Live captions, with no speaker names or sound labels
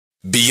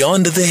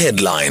Beyond the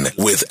Headline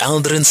with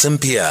Aldrin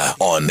Sampear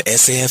on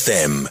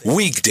SAFM.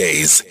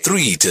 Weekdays,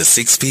 3 to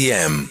 6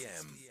 p.m.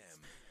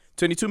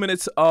 22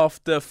 minutes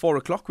after 4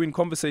 o'clock, we're in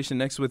conversation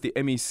next with the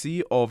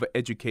MEC of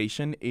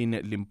Education in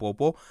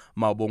Limpopo,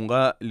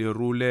 Mavhungu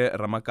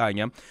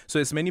Lerule-Ramakhanya. So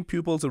as many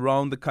pupils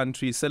around the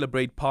country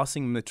celebrate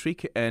passing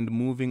matric and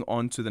moving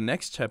on to the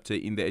next chapter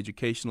in their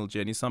educational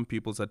journey, some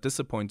pupils are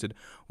disappointed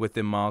with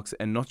their marks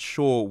and not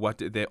sure what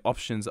their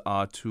options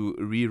are to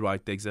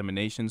rewrite the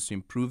examinations to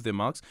improve their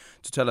marks.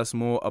 To tell us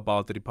more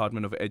about the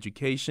Department of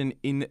Education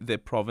in the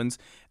province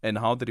and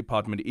how the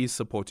department is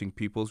supporting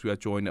pupils, we are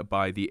joined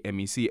by the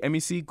MEC.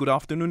 MEC, good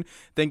afternoon.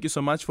 Thank you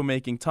so much for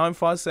making time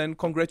for us and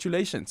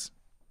congratulations.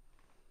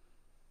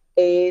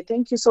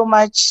 Thank you so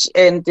much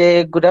and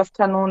good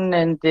afternoon.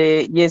 And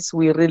yes,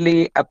 we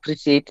really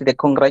appreciate the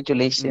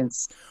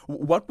congratulations.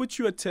 What would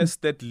you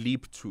attest that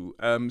leap to?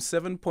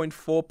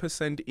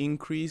 7.4%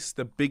 increase,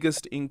 the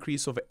biggest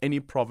increase of any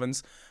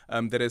province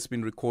that has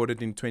been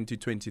recorded in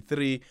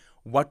 2023.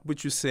 What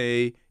would you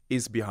say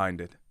is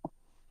behind it?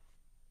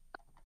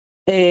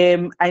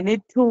 I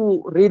need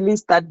to really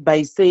start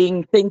by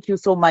saying thank you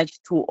so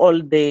much to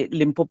all the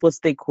Limpopo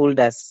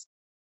stakeholders.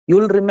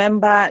 You'll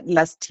remember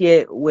last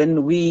year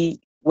when we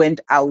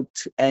went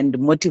out and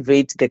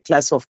motivate the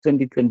class of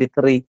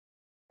 2023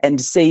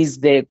 and says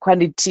the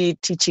quality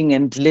teaching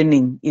and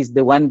learning is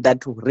the one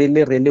that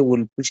really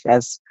will push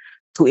us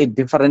to a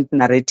different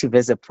narrative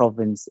as a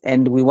province.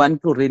 And we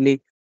want to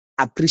really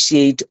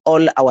appreciate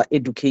all our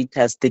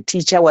educators. The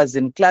teacher was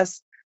in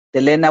class. The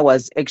learner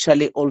was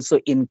actually also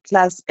in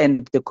class,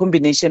 and the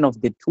combination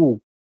of the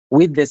two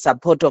with the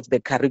support of the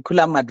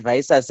curriculum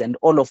advisors and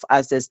all of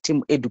us as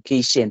team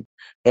education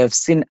have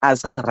seen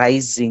us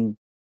rising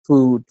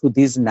to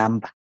this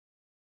number.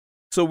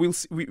 So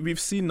we've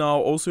seen now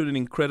also an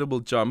incredible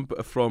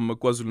jump from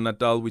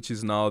KwaZulu-Natal, which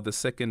is now the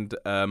second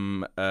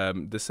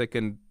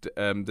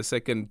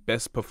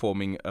best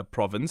performing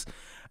province.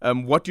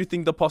 What do you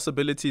think the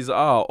possibilities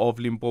are of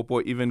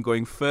Limpopo even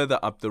going further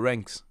up the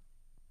ranks?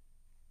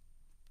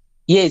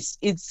 Yes,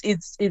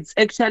 it's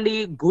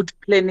actually good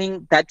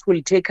planning that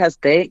will take us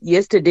there.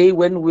 Yesterday,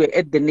 when we were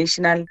at the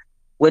national,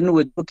 when we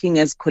were talking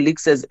as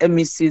colleagues, as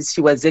MECs, she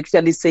was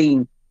actually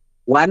saying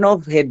one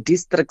of her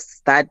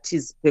districts that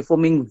is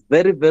performing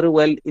very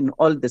well in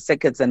all the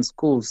circuits and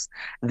schools.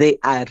 They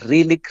are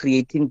really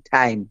creating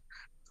time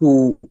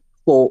for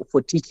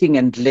teaching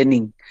and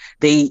learning.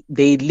 They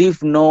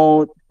leave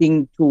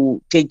nothing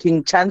to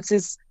taking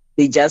chances.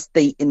 They just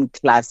stay in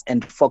class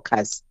and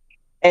focus.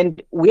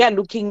 And we are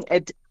looking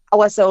at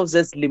ourselves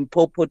as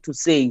Limpopo to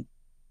say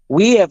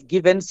we have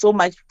given so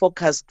much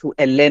focus to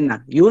a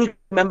learner. You'll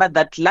remember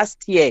that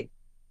last year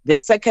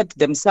the circuit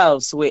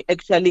themselves were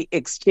actually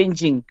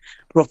exchanging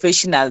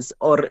professionals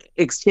or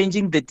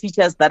exchanging the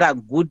teachers that are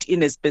good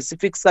in a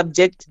specific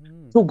subject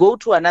to go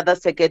to another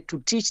circuit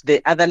to teach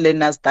the other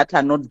learners that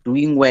are not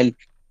doing well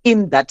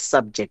in that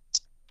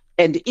subject.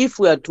 And if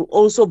we are to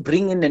also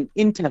bring in an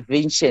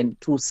intervention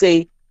to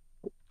say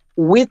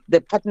with the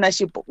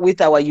partnership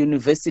with our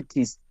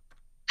universities,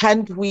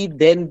 can't we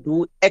then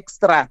do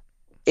extra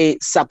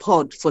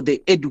support for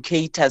the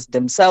educators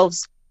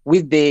themselves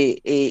with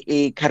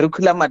the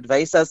curriculum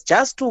advisors,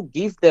 just to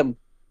give them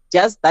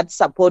just that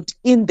support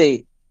in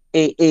the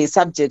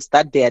subjects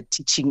that they are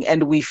teaching?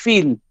 And we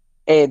feel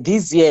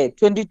this year,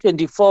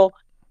 2024,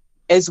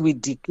 as we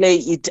declare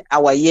it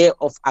our year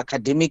of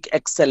academic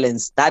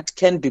excellence, that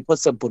can be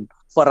possible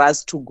for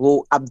us to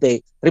go up there.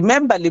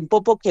 Remember,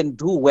 Limpopo can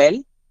do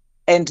well,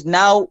 and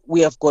now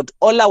we have got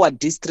all our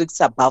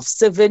districts above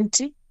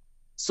 70.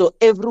 So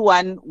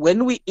everyone,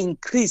 when we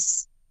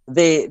increase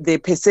the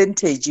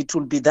percentage, it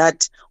will be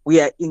that we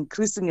are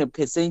increasing a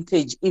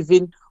percentage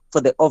even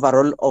for the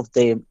overall of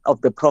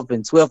the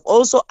province. We have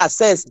also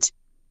assessed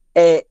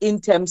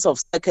in terms of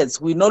circuits.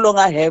 We no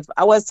longer have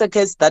our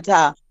circuits that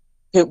are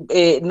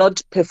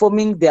not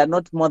performing. They are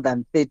not more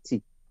than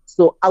 30.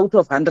 So out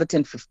of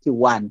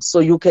 151. So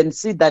you can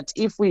see that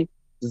if we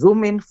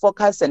zoom in,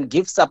 focus, and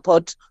give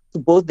support to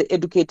both the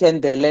educator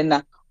and the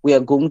learner, we are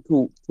going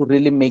to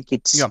really make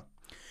it. Yeah.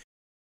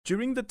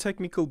 During the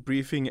technical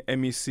briefing,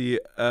 MEC,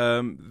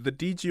 the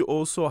DG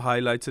also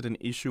highlighted an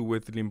issue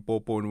with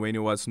Limpopo when he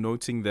was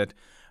noting that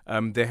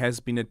there has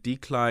been a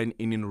decline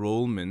in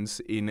enrollments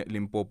in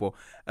Limpopo.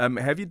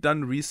 Have you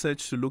done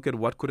research to look at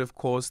what could have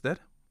caused that?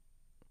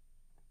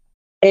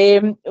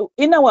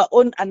 In our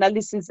own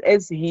analysis,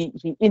 as he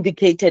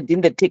indicated in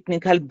the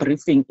technical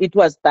briefing, it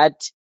was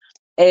that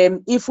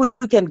if we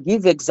can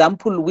give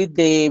example with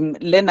the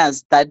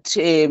learners that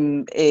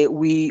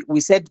we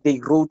said they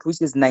wrote,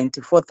 which is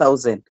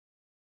 94,000,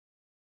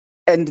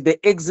 and the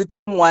exit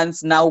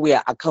ones now we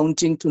are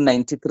accounting to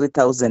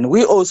 93,000.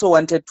 We also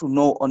wanted to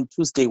know on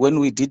Tuesday when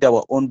we did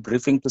our own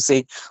briefing to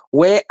say,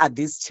 where are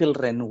these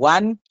children?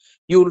 One,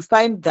 you will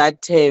find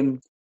that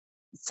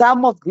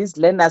some of these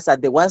learners are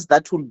the ones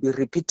that will be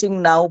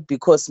repeating now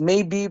because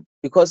maybe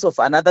because of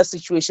another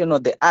situation or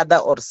the other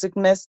or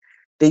sickness,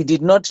 they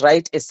did not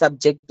write a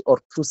subject or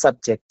two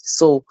subjects.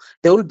 So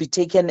they will be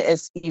taken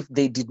as if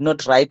they did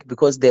not write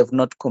because they have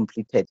not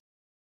completed.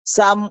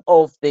 some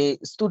of the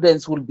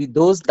students will be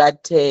those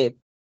that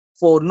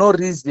for no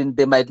reason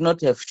they might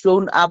not have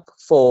shown up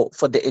for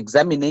the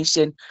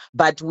examination,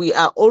 but we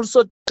are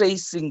also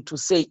tracing to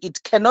say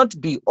it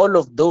cannot be all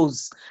of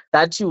those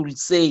that you will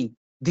say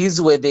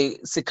these were the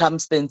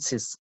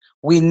circumstances.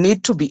 We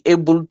need to be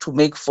able to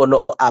make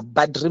follow up.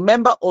 But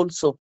remember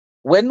also,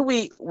 when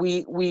we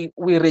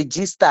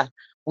register,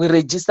 we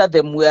register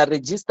them. We are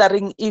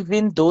registering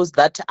even those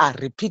that are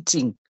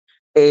repeating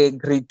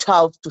grade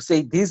 12 to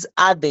say these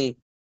are the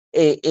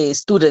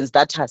students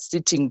that are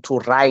sitting to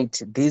write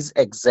these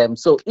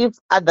exams. So if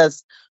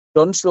others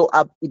don't show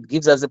up, it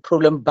gives us a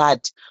problem.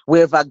 But we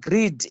have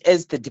agreed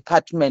as the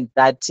department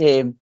that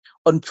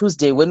on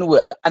Tuesday, when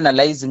we're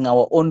analyzing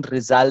our own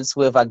results,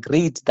 we have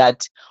agreed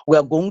that we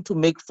are going to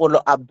make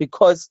follow-up,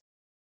 because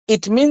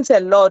it means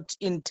a lot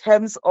in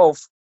terms of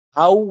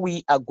how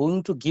we are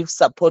going to give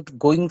support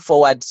going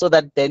forward, so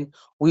that then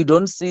we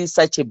don't see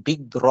such a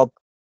big drop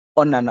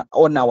on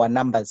our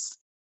numbers.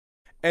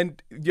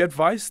 And the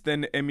advice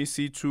then,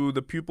 MEC, to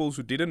the pupils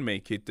who didn't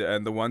make it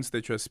and the ones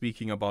that you're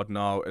speaking about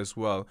now as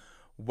well,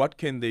 what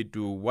can they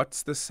do?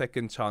 What's the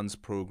second chance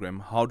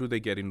program? How do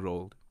they get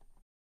enrolled?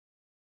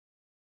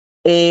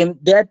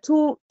 There are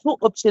two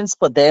options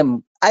for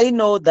them. I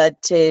know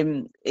that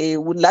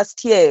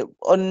last year,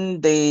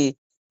 on the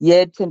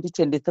year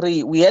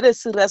 2023, we had a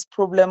serious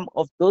problem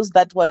of those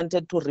that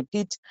wanted to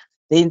repeat.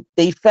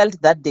 They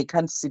felt that they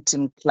can't sit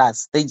in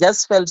class. They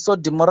just felt so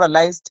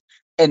demoralized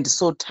and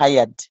so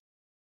tired.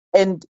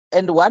 And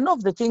one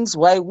of the things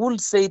why we'll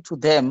say to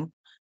them,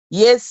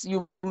 yes,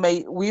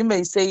 we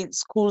may say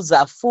schools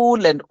are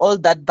full and all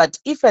that, but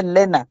if a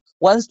learner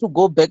wants to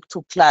go back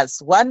to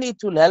class, one,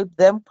 it will help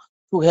them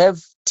to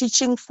have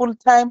teaching full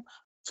time.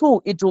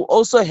 Two, it will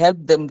also help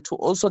them to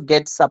also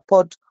get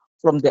support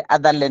from the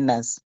other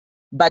learners.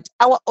 But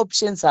our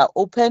options are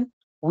open.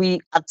 We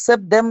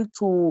accept them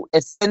to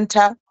a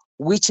center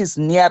which is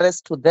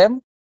nearest to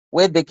them,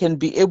 where they can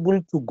be able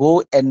to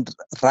go and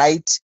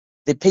write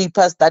the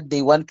papers that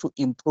they want to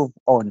improve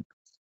on.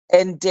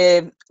 And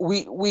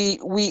we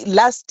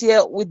last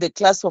year with the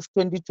class of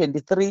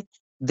 2023,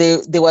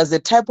 there was a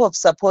type of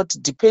support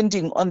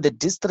depending on the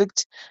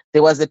district.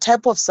 There was a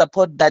type of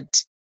support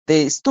that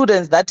the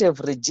students that have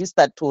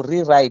registered to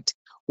rewrite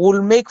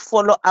will make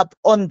follow up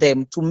on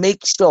them to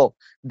make sure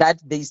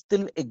that they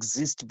still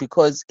exist,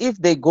 because if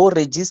they go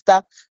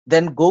register,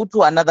 then go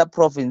to another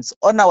province,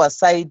 on our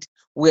side,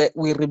 we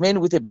remain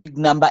with a big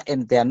number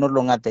and they are no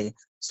longer there.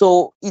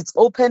 So it's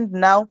opened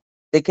now.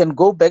 They can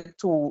go back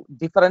to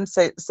different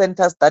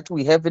centers that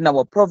we have in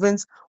our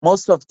province.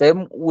 Most of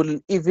them will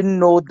even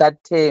know that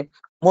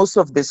most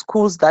of the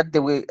schools that they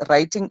were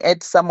writing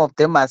at, some of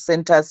them are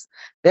centers.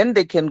 Then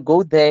they can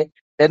go there.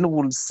 Then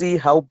we'll see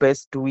how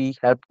best do we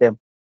help them.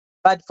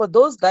 But for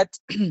those that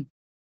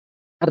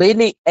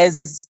really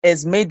has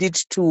made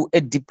it to a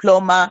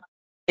diploma,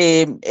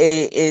 a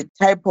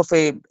type of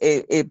a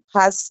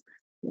pass,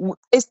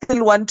 I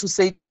still want to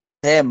say to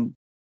them,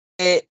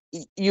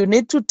 you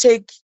need to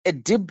take a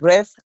deep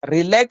breath,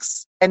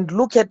 relax, and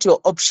look at your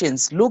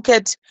options. Look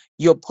at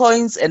your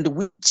points and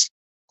which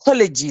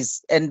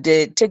colleges and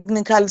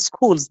technical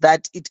schools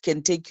that it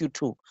can take you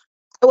to.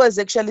 I was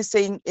actually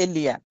saying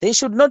earlier, they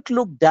should not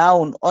look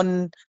down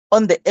on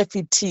the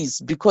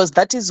FETs, because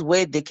that is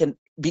where they can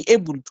be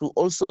able to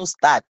also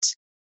start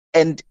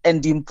and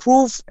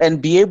improve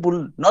and be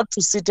able not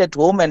to sit at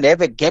home and have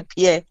a gap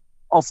year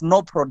of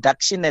no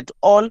production at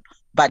all,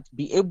 but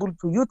be able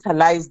to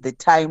utilize the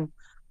time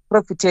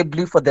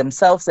profitably for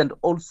themselves and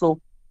also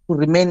to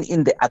remain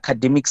in the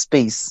academic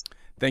space.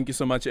 Thank you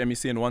so much,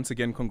 MEC, and once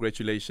again,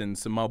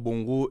 congratulations.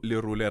 Mavhungu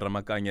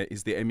Lerule-Ramakhanya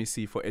is the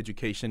MEC for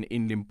Education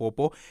in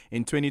Limpopo.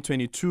 In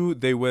 2022,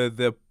 they were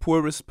the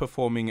poorest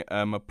performing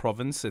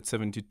province at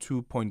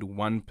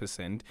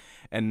 72.1%,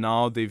 and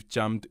now they've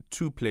jumped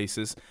 2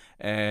 places,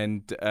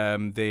 and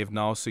they have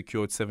now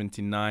secured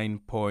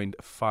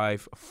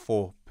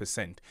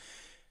 79.54%.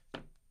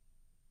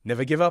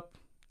 Never give up,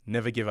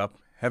 never give up.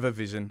 Have a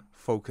vision,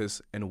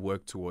 focus, and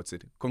work towards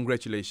it.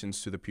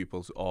 Congratulations to the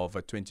pupils of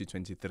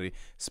 2023,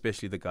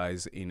 especially the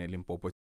guys in Limpopo.